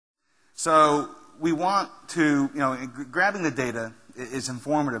So we want to, grabbing the data is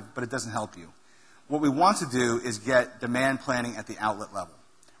informative, but it doesn't help you. What we want to do is get demand planning at the outlet level.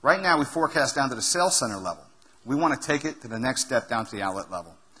 Right now we forecast down to the sales center level. We want to take it to the next step down to the outlet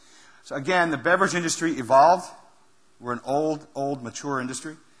level. So again, the beverage industry evolved. We're an old, mature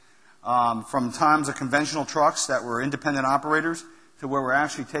industry. From times of conventional trucks that were independent operators to where we're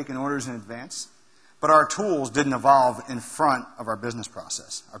actually taking orders in advance. But our tools didn't evolve in front of our business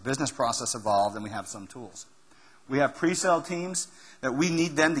process. Our business process evolved, and we have some tools. We have pre-sale teams that we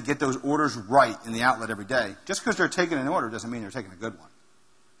need them to get those orders right in the outlet every day. Just because they're taking an order doesn't mean they're taking a good one.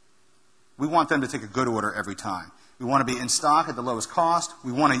 We want them to take a good order every time. We want to be in stock at the lowest cost.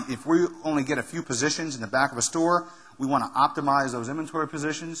 We want to, if we only get a few positions in the back of a store, we want to optimize those inventory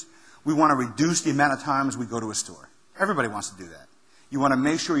positions. We want to reduce the amount of times we go to a store. Everybody wants to do that. You want to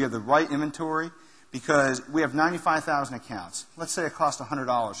make sure you have the right inventory because we have 95,000 accounts. Let's say it costs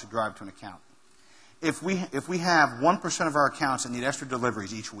 $100 to drive to an account. If we have 1% of our accounts that need extra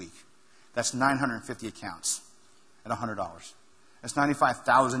deliveries each week, that's 950 accounts at $100. That's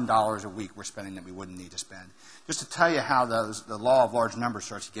 $95,000 a week we're spending that we wouldn't need to spend. Just to tell you how the law of large numbers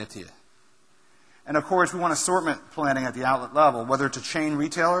starts to get to you. And of course, we want assortment planning at the outlet level, whether it's a chain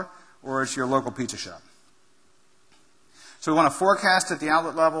retailer or it's your local pizza shop. So we want to forecast at the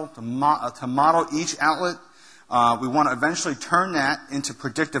outlet level to model each outlet. We want to eventually turn that into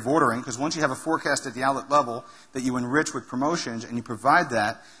predictive ordering, because once you have a forecast at the outlet level that you enrich with promotions and you provide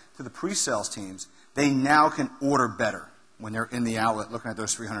that to the pre-sales teams, they now can order better when they're in the outlet looking at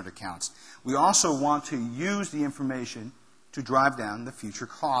those 300 accounts. We also want to use the information to drive down the future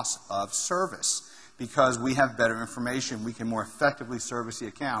costs of service. Because we have better information, we can more effectively service the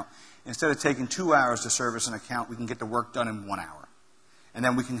account. Instead of taking 2 hours to service an account, we can get the work done in 1 hour. And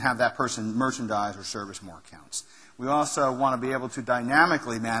then we can have that person merchandise or service more accounts. We also want to be able to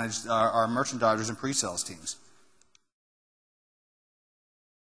dynamically manage our merchandisers and pre-sales teams.